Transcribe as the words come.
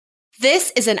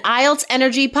This is an IELTS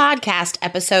Energy Podcast,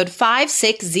 episode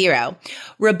 560.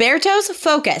 Roberto's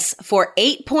focus for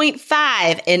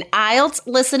 8.5 in IELTS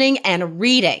listening and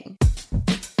reading.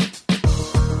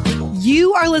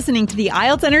 You are listening to the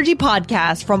IELTS Energy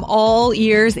Podcast from All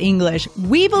Ears English.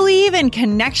 We believe in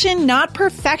connection, not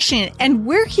perfection, and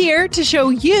we're here to show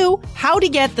you how to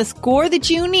get the score that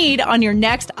you need on your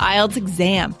next IELTS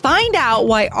exam. Find out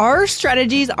why our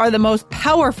strategies are the most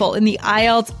powerful in the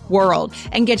IELTS world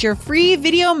and get your free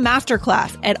video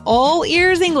masterclass at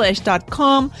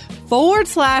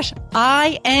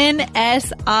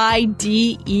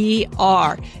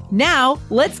allearsenglish.com/INSIDER. Now,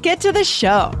 let's get to the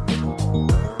show.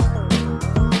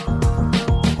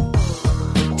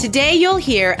 Today, you'll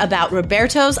hear about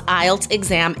Roberto's IELTS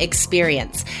exam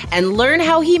experience and learn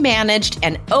how he managed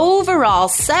an overall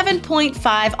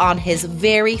 7.5 on his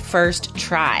very first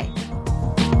try.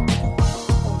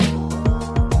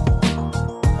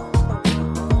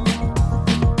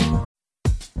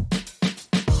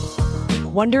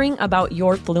 Wondering about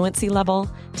your fluency level?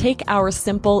 Take our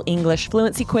simple English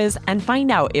fluency quiz and find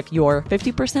out if you're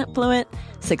 50% fluent,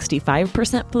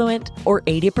 65% fluent, or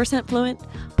 80% fluent.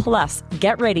 Plus,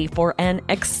 get ready for an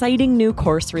exciting new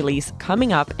course release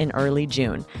coming up in early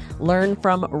June. Learn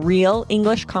from real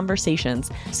English conversations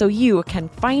so you can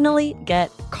finally get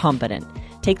competent.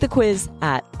 Take the quiz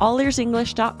at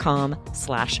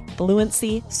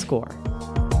allearsenglish.com/fluency score.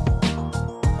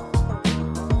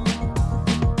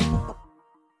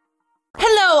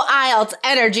 Hello, IELTS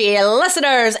Energy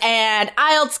listeners and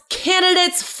IELTS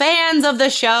candidates, fans of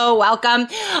the show. Welcome.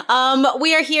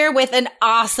 We are here with an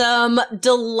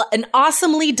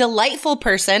awesomely delightful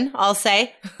person, I'll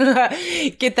say.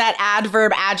 Get that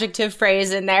adjective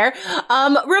phrase in there.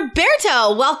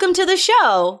 Roberto, welcome to the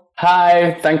show.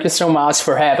 Hi, thank you so much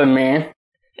for having me.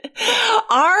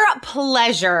 Our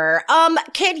pleasure.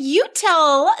 Can you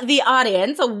tell the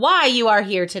audience why you are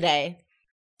here today?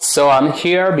 So I'm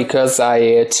here because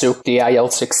I took the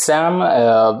IELTS exam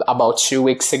about 2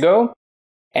 weeks ago,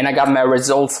 and I got my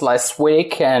results last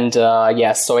week, and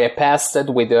so I passed it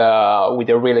with a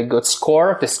really good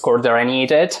score, the score that I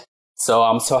needed. So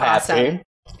I'm so happy. Awesome.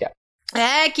 Yeah.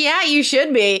 Heck yeah, you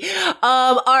should be.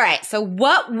 All right. So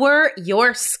what were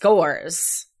your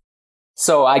scores?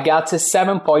 So I got a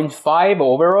 7.5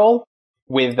 overall,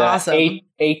 with awesome.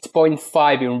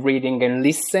 8.5 in reading and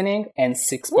listening, and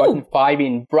 6.5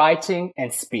 in writing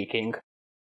and speaking.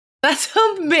 That's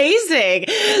amazing.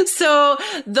 So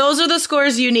those are the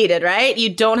scores you needed, right? You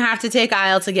don't have to take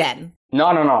IELTS again.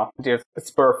 No.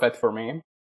 It's perfect for me.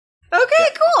 Okay,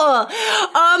 cool.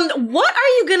 What are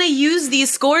you going to use these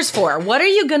scores for? What are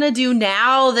you going to do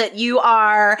now that you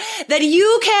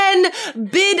can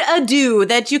bid adieu,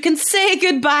 that you can say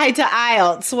goodbye to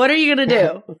IELTS? What are you going to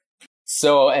do?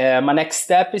 So my next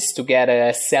step is to get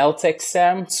a CELT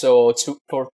exam, to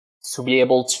be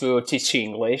able to teach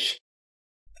English.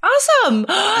 Awesome!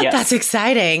 Yes. That's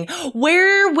exciting.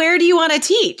 Where do you want to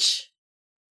teach?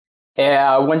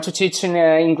 I went to teach in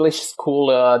an English school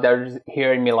there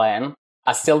here in Milan.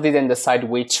 I still didn't decide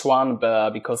which one,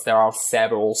 because there are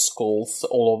several schools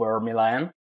all over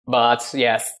Milan. But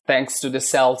yes, thanks to the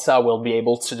CELT, I will be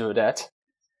able to do that.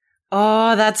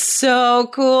 Oh, that's so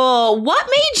cool. What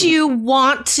made you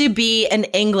want to be an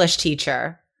English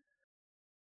teacher?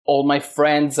 All my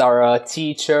friends are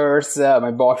teachers.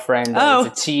 My boyfriend is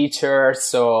a teacher.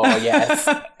 So yes,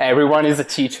 everyone is a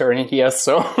teacher in here.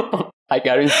 So I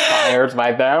got inspired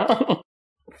by them.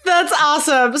 That's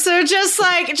awesome. So just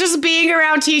being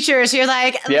around teachers, you're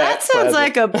like, that sounds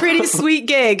like a pretty sweet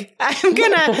gig. I'm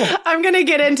gonna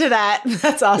get into that.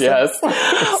 That's awesome. Yes.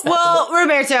 Well,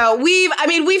 Roberto,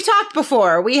 we've talked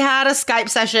before. We had a Skype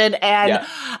session, and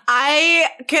I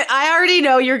already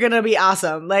know you're gonna be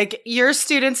awesome. Like, your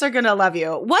students are gonna love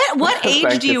you. What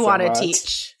age do you want to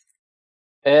teach?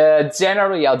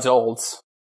 Generally adults.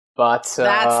 But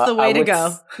that's the way to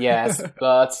go. Yes,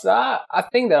 but I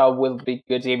think that I will be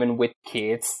good even with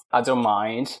kids. I don't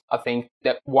mind. I think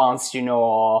that once you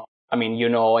know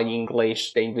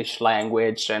English, the English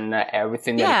language, and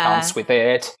everything that comes with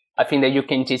it, I think that you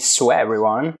can teach to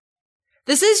everyone.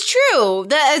 This is true.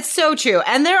 It's so true.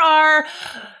 And there are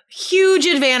huge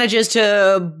advantages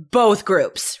to both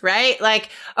groups, right? Like,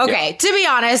 okay, to be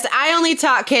honest, I only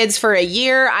taught kids for a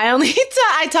year.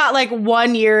 I taught like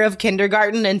 1 year of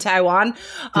kindergarten in Taiwan.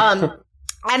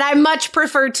 And I much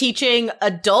prefer teaching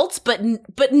adults, but now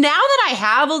that I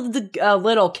have a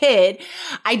little kid,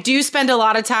 I do spend a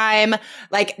lot of time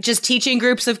like just teaching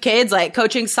groups of kids, like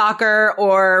coaching soccer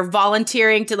or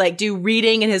volunteering to like do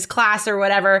reading in his class or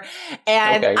whatever.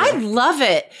 And I love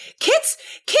it.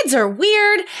 Kids are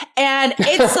weird, and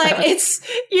it's like it's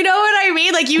you know what I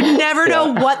mean? Like you never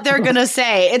know what they're gonna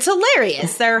say. It's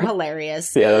hilarious. They're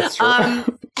hilarious. Yeah, that's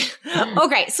true.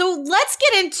 Okay, so let's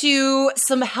get into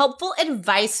some helpful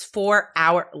advice for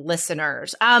our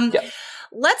listeners.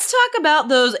 Let's talk about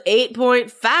those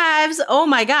 8.5s. Oh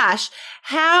my gosh.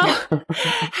 How in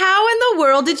the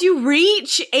world did you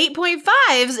reach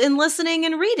 8.5s in listening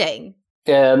and reading?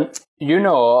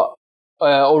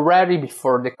 Already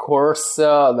before the course,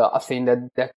 I think that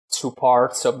the 2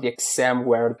 parts of the exam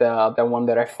were the one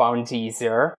that I found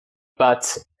easier.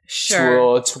 But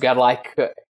to get like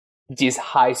this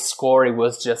high score, it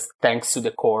was just thanks to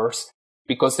the course,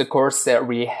 because the course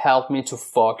really helped me to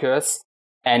focus.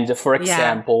 And for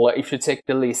example, if you take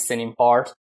the listening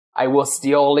part, I was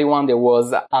the only one that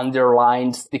was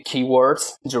underlined the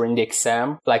keywords during the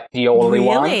exam, like the only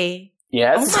one. Really?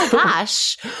 Yes. Oh my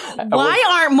gosh. Why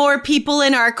aren't more people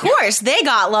in our course? They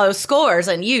got low scores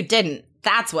and you didn't.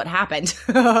 That's what happened.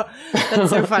 That's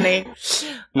so funny.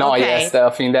 No, yes, I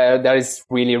think that is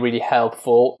really, really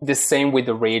helpful. The same with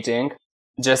the reading,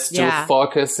 just to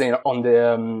focus on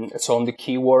the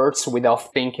keywords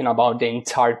without thinking about the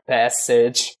entire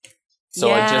passage.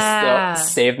 So it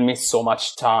just saved me so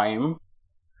much time.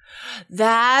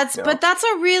 But that's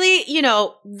a really,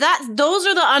 those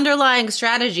are the underlying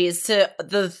strategies to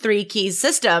the 3 keys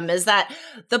system, is that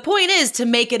the point is to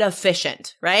make it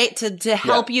efficient, right? To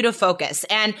help you to focus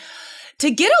and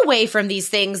to get away from these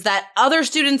things that other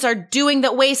students are doing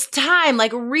that waste time,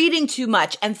 like reading too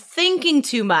much and thinking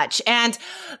too much and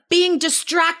being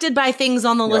distracted by things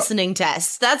on the listening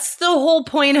test. That's the whole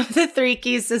point of the 3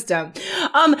 keys system.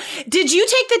 Did you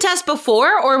take the test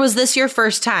before, or was this your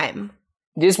first time?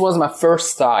 This was my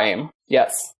first time.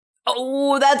 Yes.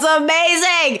 Oh, that's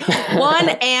amazing. One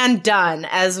and done,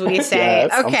 as we say.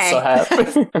 Yes, okay. I'm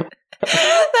so happy.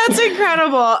 That's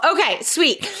incredible. Okay,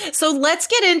 sweet. So let's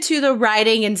get into the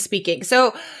writing and speaking.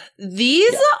 So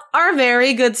these are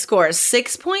very good scores,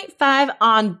 6.5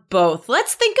 on both.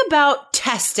 Let's think about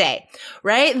test day,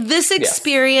 right? This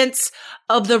experience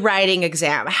of the writing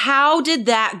exam. How did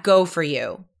that go for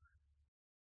you?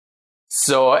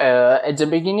 So at the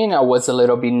beginning, I was a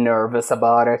little bit nervous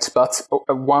about it, but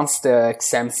once the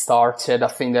exam started, I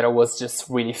think that I was just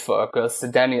really focused.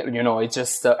 Then, it's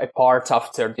just a part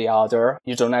after the other.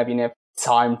 You don't have enough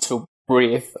time to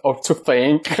breathe or to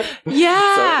think.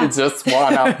 Yeah. So it's just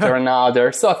one after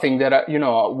another. So I think that,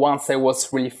 once I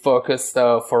was really focused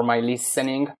for my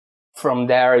listening, from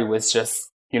there, it was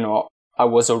just, I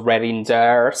was already in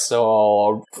there.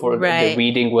 So for the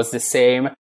reading was the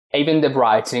same. Even the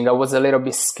writing, I was a little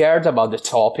bit scared about the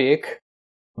topic,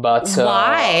 but...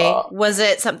 Why? Was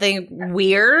it something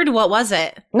weird? What was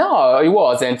it? No, it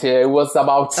wasn't. It was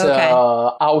about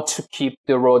how to keep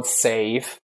the road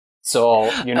safe. So,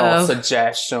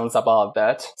 suggestions about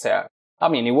that. So, I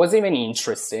mean, it was even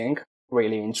interesting,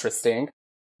 really interesting.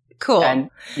 Cool. And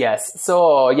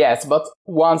but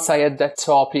once I had that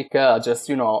topic, just,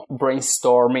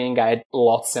 brainstorming, I had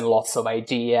lots and lots of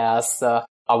ideas.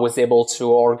 I was able to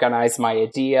organize my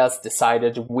ideas,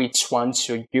 decided which one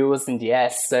to use in the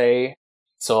essay.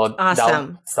 So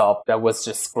awesome. That was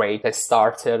just great.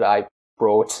 I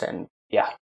wrote, and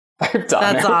I've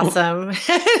done it. That's awesome.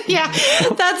 Yeah,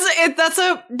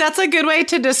 that's a good way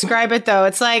to describe it, though.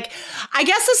 It's like, I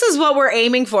guess this is what we're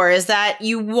aiming for, is that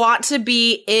you want to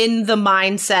be in the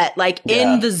mindset, like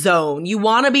in the zone. You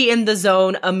want to be in the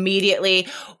zone immediately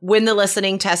when the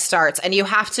listening test starts, and you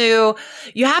have to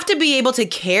be able to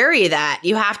carry that.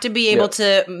 You have to be able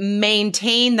to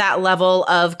maintain that level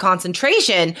of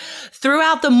concentration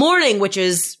throughout the morning, which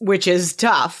is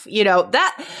tough.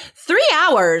 That 3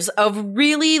 hours of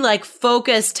really like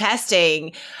focused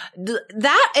testing,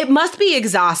 that it must be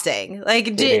exhausting. Like,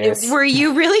 were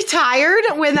you really tired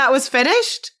when that was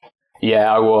finished?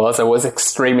 Yeah, I was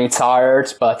extremely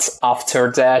tired, but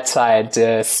after that I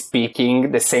had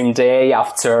speaking the same day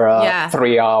after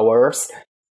 3 hours.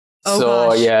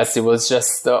 Gosh. Yes, it was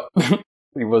just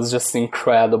it was just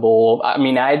incredible. I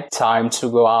mean, I had time to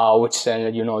go out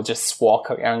and just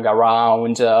walk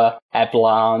around, have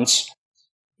lunch.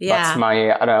 Yeah.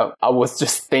 But I was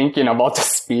just thinking about the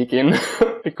speaking.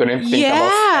 I couldn't think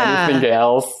about anything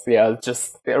else. Yeah,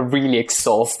 just really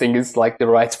exhausting is like the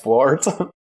right word.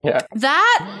 Yeah.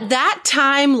 That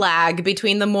time lag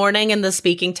between the morning and the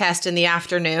speaking test in the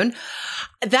afternoon,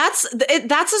 that's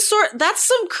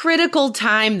some critical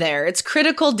time there. It's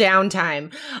critical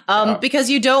downtime, because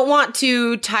you don't want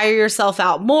to tire yourself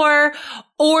out more,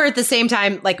 or at the same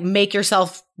time, like, make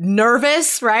yourself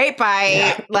nervous, right?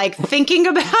 By like thinking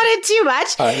about it too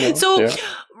much. So,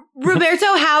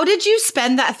 Roberto, how did you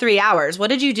spend that 3 hours? What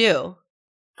did you do?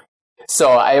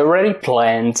 So I already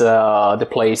planned the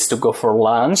place to go for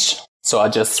lunch. So I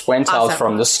just went out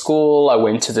from the school. I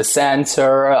went to the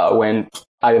center.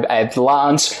 I had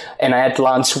lunch, and I had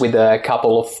lunch with a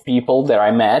couple of people that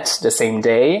I met the same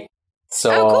day.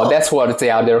 So that's what the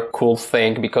other cool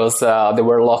thing, because there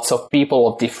were lots of people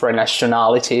of different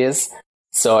nationalities.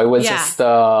 So it was just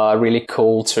really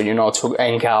cool to, to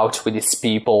hang out with these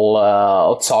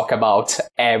people, talk about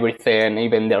everything,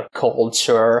 even their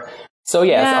culture. So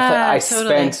yes, I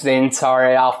spent the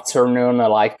entire afternoon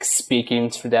like speaking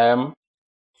to them,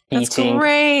 eating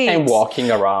and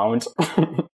walking around.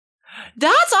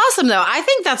 That's awesome, though. I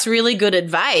think that's really good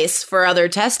advice for other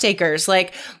test takers,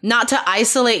 like not to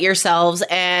isolate yourselves.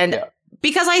 And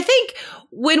because I think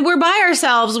when we're by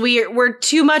ourselves, we're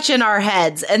too much in our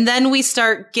heads, and then we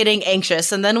start getting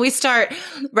anxious, and then we start,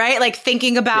 right, like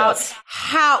thinking about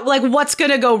how, like, what's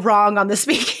going to go wrong on the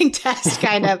speaking test,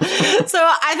 kind of. So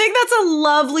I think that's a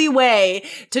lovely way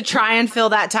to try and fill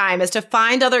that time, is to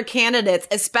find other candidates,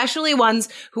 especially ones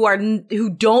who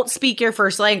don't speak your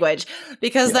first language,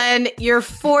 because then you're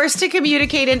forced to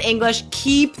communicate in English,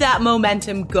 keep that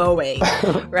momentum going,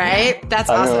 right? That's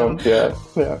awesome. Yeah.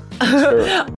 Sure.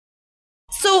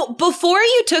 So before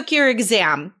you took your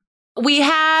exam, we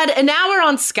had an hour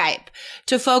on Skype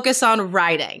to focus on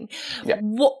writing. Yeah.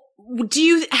 How do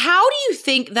you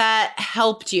think that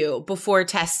helped you before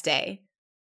test day?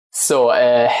 So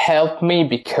helped me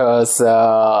because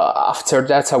after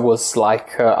that I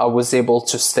was able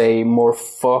to stay more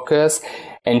focused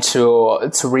and to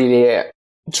really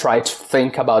try to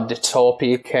think about the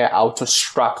topic, how to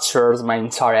structure my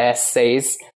entire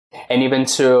essays. And even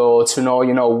to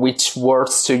know, which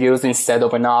words to use instead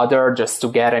of another, just to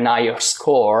get an higher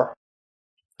score.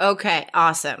 Okay,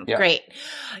 awesome. Yeah. Great.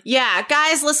 Yeah,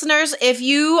 guys, listeners, if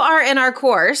you are in our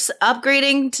course,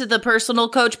 upgrading to the personal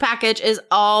coach package is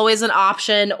always an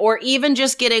option, or even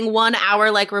just getting 1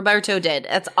 hour like Roberto did.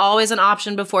 That's always an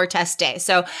option before test day.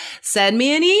 So send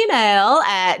me an email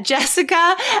at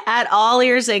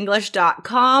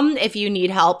jessica@allearsenglish.com if you need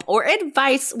help or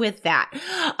advice with that.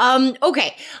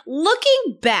 Okay,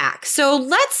 looking back, so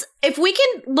if we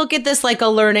can look at this like a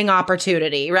learning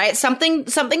opportunity, right? Something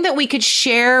that we could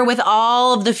share with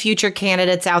all of the future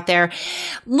candidates out there.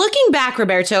 Looking back,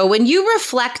 Roberto, when you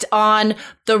reflect on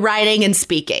the writing and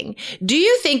speaking, do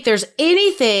you think there's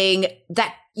anything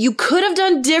that you could have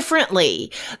done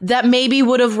differently that maybe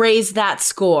would have raised that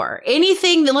score?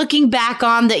 Anything that, looking back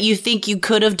on, that you think you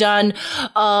could have done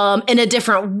in a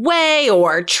different way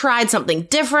or tried something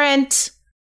different?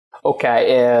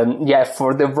 Okay,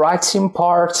 for the writing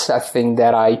part, I think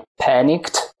that I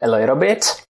panicked a little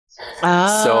bit.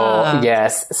 So,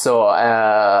 yes. So,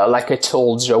 like I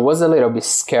told you, I was a little bit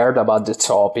scared about the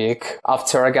topic.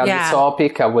 After I got the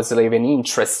topic, I was even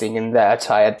interested in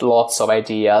that. I had lots of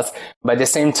ideas. But at the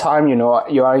same time, you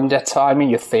are in that time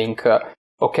and you think,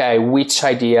 okay, which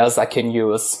ideas I can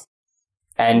use?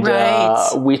 And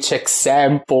which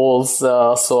examples?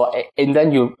 And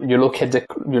then you look at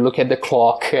the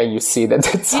clock and you see that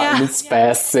the time is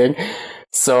passing.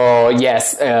 So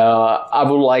yes, I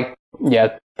would like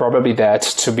probably that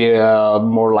to be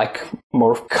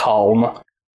more calm,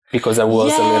 because I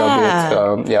was a little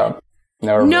bit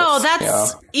nervous. No,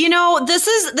 that's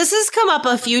this has come up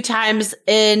a few times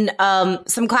in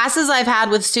some classes I've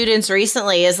had with students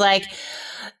recently. Is like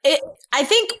I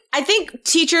think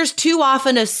teachers too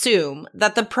often assume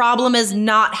that the problem is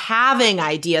not having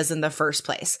ideas in the first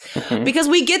place, because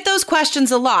we get those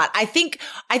questions a lot. I think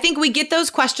we get those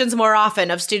questions more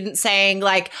often of students saying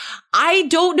like, I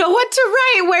don't know what to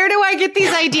write. Where do I get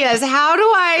these ideas? How do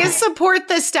I support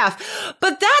this stuff?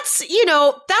 But that's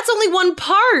only one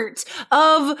part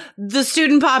of the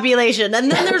student population.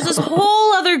 And then there's this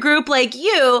whole other group like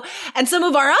you and some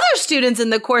of our other students in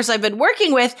the course I've been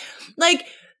working with, like,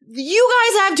 you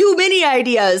guys have too many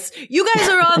ideas. You guys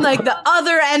are on like the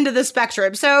other end of the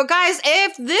spectrum. So guys,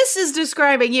 if this is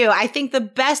describing you, I think the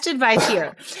best advice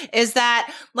here is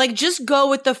that like, just go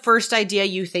with the first idea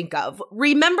you think of.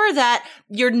 Remember that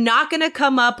you're not going to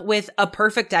come up with a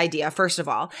perfect idea, first of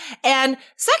all. And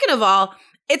second of all,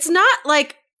 it's not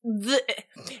like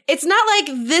it's not like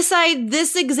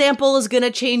this example is going to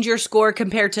change your score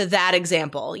compared to that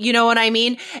example. You know what I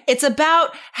mean? It's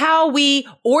about how we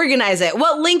organize it.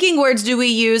 What linking words do we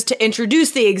use to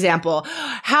introduce the example?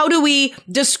 How do we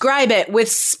describe it with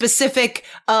specific,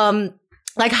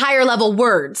 like higher level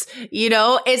words, you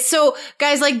know? It's so,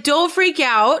 guys, like, don't freak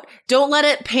out. Don't let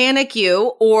it panic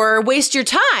you or waste your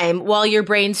time while you're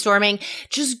brainstorming.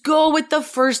 Just go with the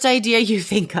first idea you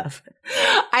think of.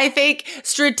 I think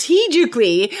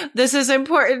strategically, this is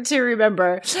important to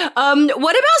remember.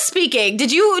 What about speaking?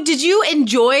 Did you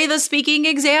enjoy the speaking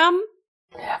exam?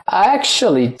 I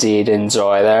actually did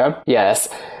enjoy that. Yes.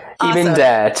 Awesome. Even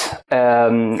that,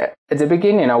 at the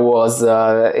beginning I was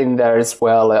in there as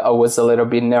well. I was a little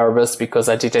bit nervous because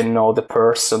I didn't know the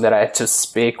person that I had to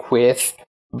speak with.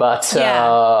 But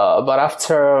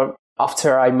after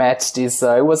I met this,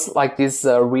 it was like this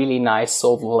really nice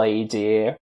old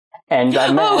lady. And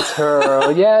I met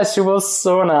her. Yeah, she was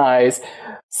so nice.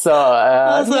 So,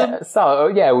 awesome.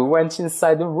 We went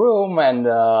inside the room and,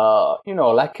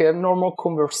 like a normal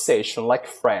conversation, like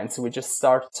friends. We just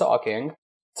started talking.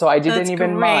 So I didn't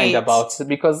even mind about it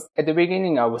because at the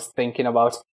beginning I was thinking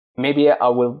about maybe I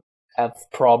will have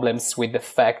problems with the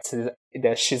fact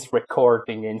that she's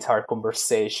recording the entire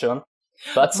conversation.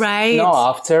 But no,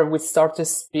 after we started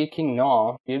speaking,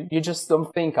 no, you just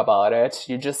don't think about it.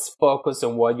 You just focus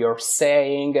on what you're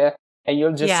saying and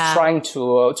you're just trying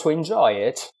to enjoy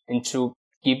it and to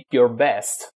give your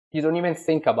best. You don't even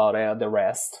think about the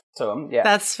rest. So, yeah.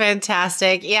 That's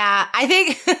fantastic. Yeah. I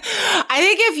think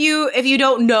if you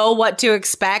don't know what to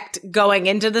expect going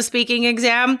into the speaking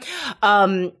exam,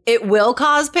 it will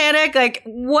cause panic. Like,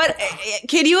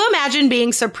 can you imagine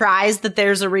being surprised that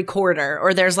there's a recorder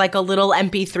or there's like a little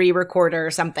MP3 recorder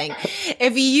or something?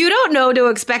 If you don't know to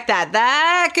expect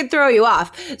that could throw you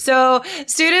off. So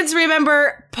students,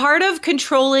 remember, part of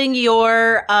controlling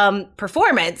your,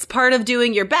 performance, part of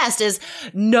doing your best is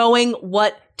knowing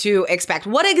what to expect.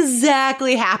 What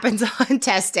exactly happens on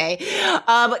test day?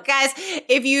 Guys,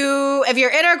 if you're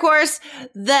in our course,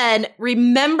 then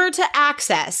remember to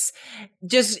access,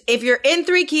 if you're in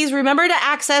 3 Keys, remember to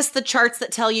access the charts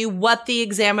that tell you what the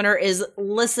examiner is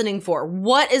listening for.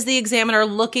 What is the examiner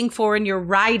looking for in your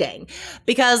writing?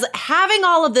 Because having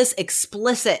all of this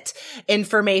explicit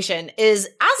information is,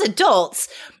 as adults,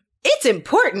 it's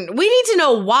important. We need to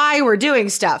know why we're doing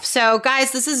stuff. So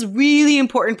guys, this is really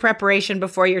important preparation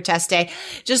before your test day,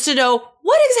 just to know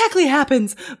what exactly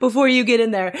happens before you get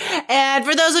in there. And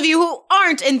for those of you who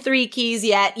aren't in 3 Keys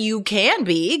yet, you can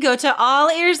be. Go to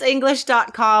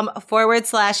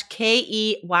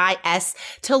allearsenglish.com/KEYS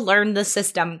to learn the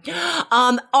system.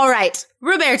 All right.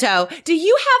 Roberto, do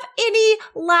you have any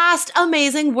last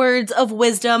amazing words of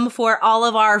wisdom for all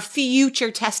of our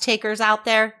future test takers out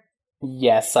there?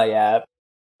 Yes, I have.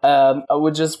 I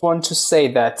would just want to say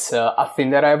that I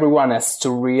think that everyone has to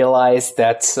realize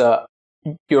that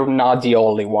you're not the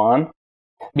only one.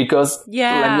 Because,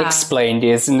 let me explain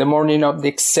this. In the morning of the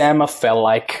exam, I felt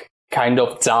like kind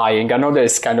of dying. I know that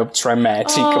it's kind of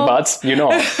dramatic, but,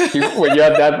 when you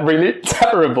have that really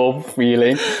terrible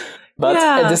feeling. But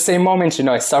at the same moment,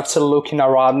 I started looking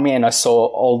around me and I saw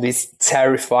all these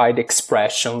terrified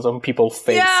expressions on people's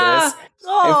faces. Yeah.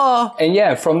 Oh.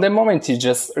 And from the moment you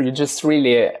just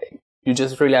really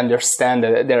understand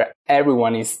that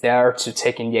everyone is there to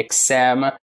take in the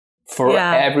exam. For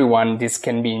everyone, this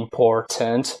can be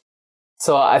important.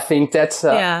 So I think that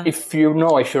if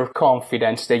you're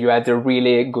confident that you had a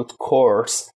really good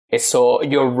course, and so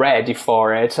you're ready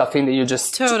for it, I think that you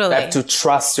just have to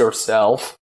trust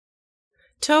yourself.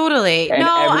 Totally. And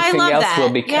everything I love else that.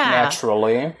 will be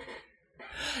naturally.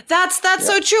 That's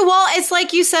so true. Well, it's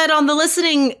like you said on the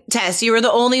listening test, you were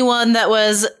the only one that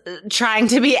was trying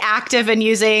to be active and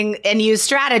use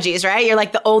strategies, right? You're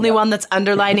like the only one that's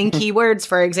underlining keywords,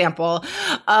 for example.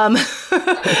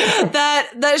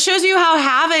 That shows you how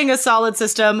having a solid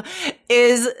system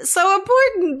is so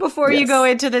important before you go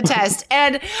into the test.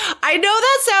 And I know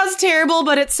that sounds terrible,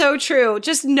 but it's so true.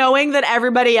 Just knowing that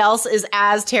everybody else is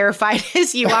as terrified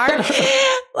as you are,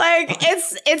 like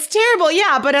it's terrible.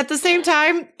 Yeah. But at the same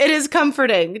time, it is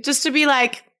comforting just to be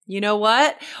like, you know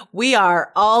what? We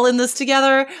are all in this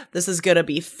together. This is going to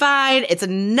be fine. It's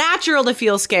natural to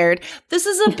feel scared. This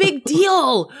is a big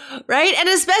deal, right? And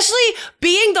especially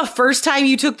being the first time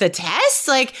you took the test,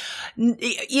 like,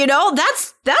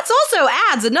 that's also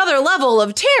adds another level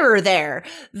of terror there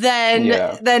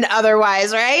than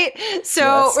otherwise, right?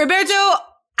 So, Roberto,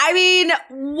 I mean,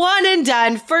 one and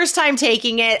done. First time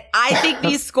taking it. I think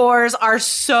these scores are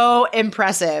so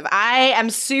impressive. I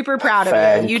am super proud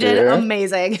of you. You did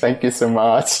amazing. Thank you so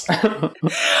much. Roberto,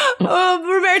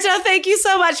 thank you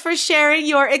so much for sharing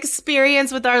your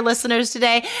experience with our listeners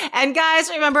today. And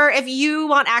guys, remember, if you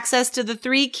want access to the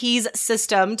 3 Keys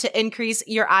system to increase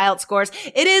your IELTS scores,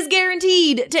 it is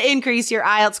guaranteed to increase your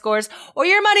IELTS scores or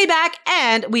your money back,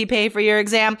 and we pay for your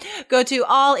exam. Go to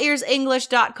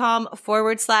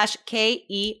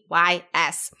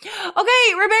allearsenglish.com/KEYS.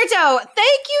 Okay, Roberto,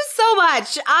 thank you so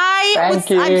much. I'm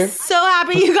so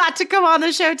happy you got to come on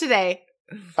the show today.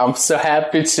 I'm so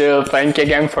happy to. Thank you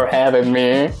again for having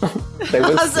me. It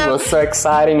was so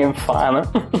exciting and fun.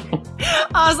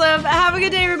 Awesome. Have a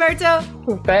good day, Roberto.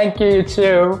 Thank you, you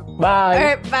too. Bye. All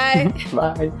right, bye.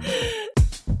 Bye.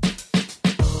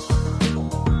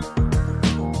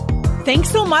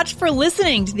 Thanks so much for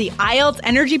listening to the IELTS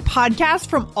Energy Podcast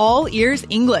from All Ears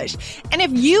English. And if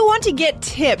you want to get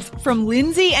tips from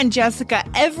Lindsay and Jessica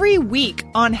every week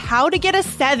on how to get a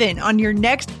 7 on your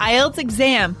next IELTS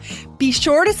exam, be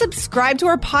sure to subscribe to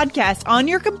our podcast on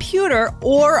your computer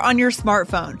or on your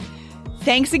smartphone.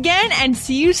 Thanks again and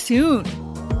see you soon.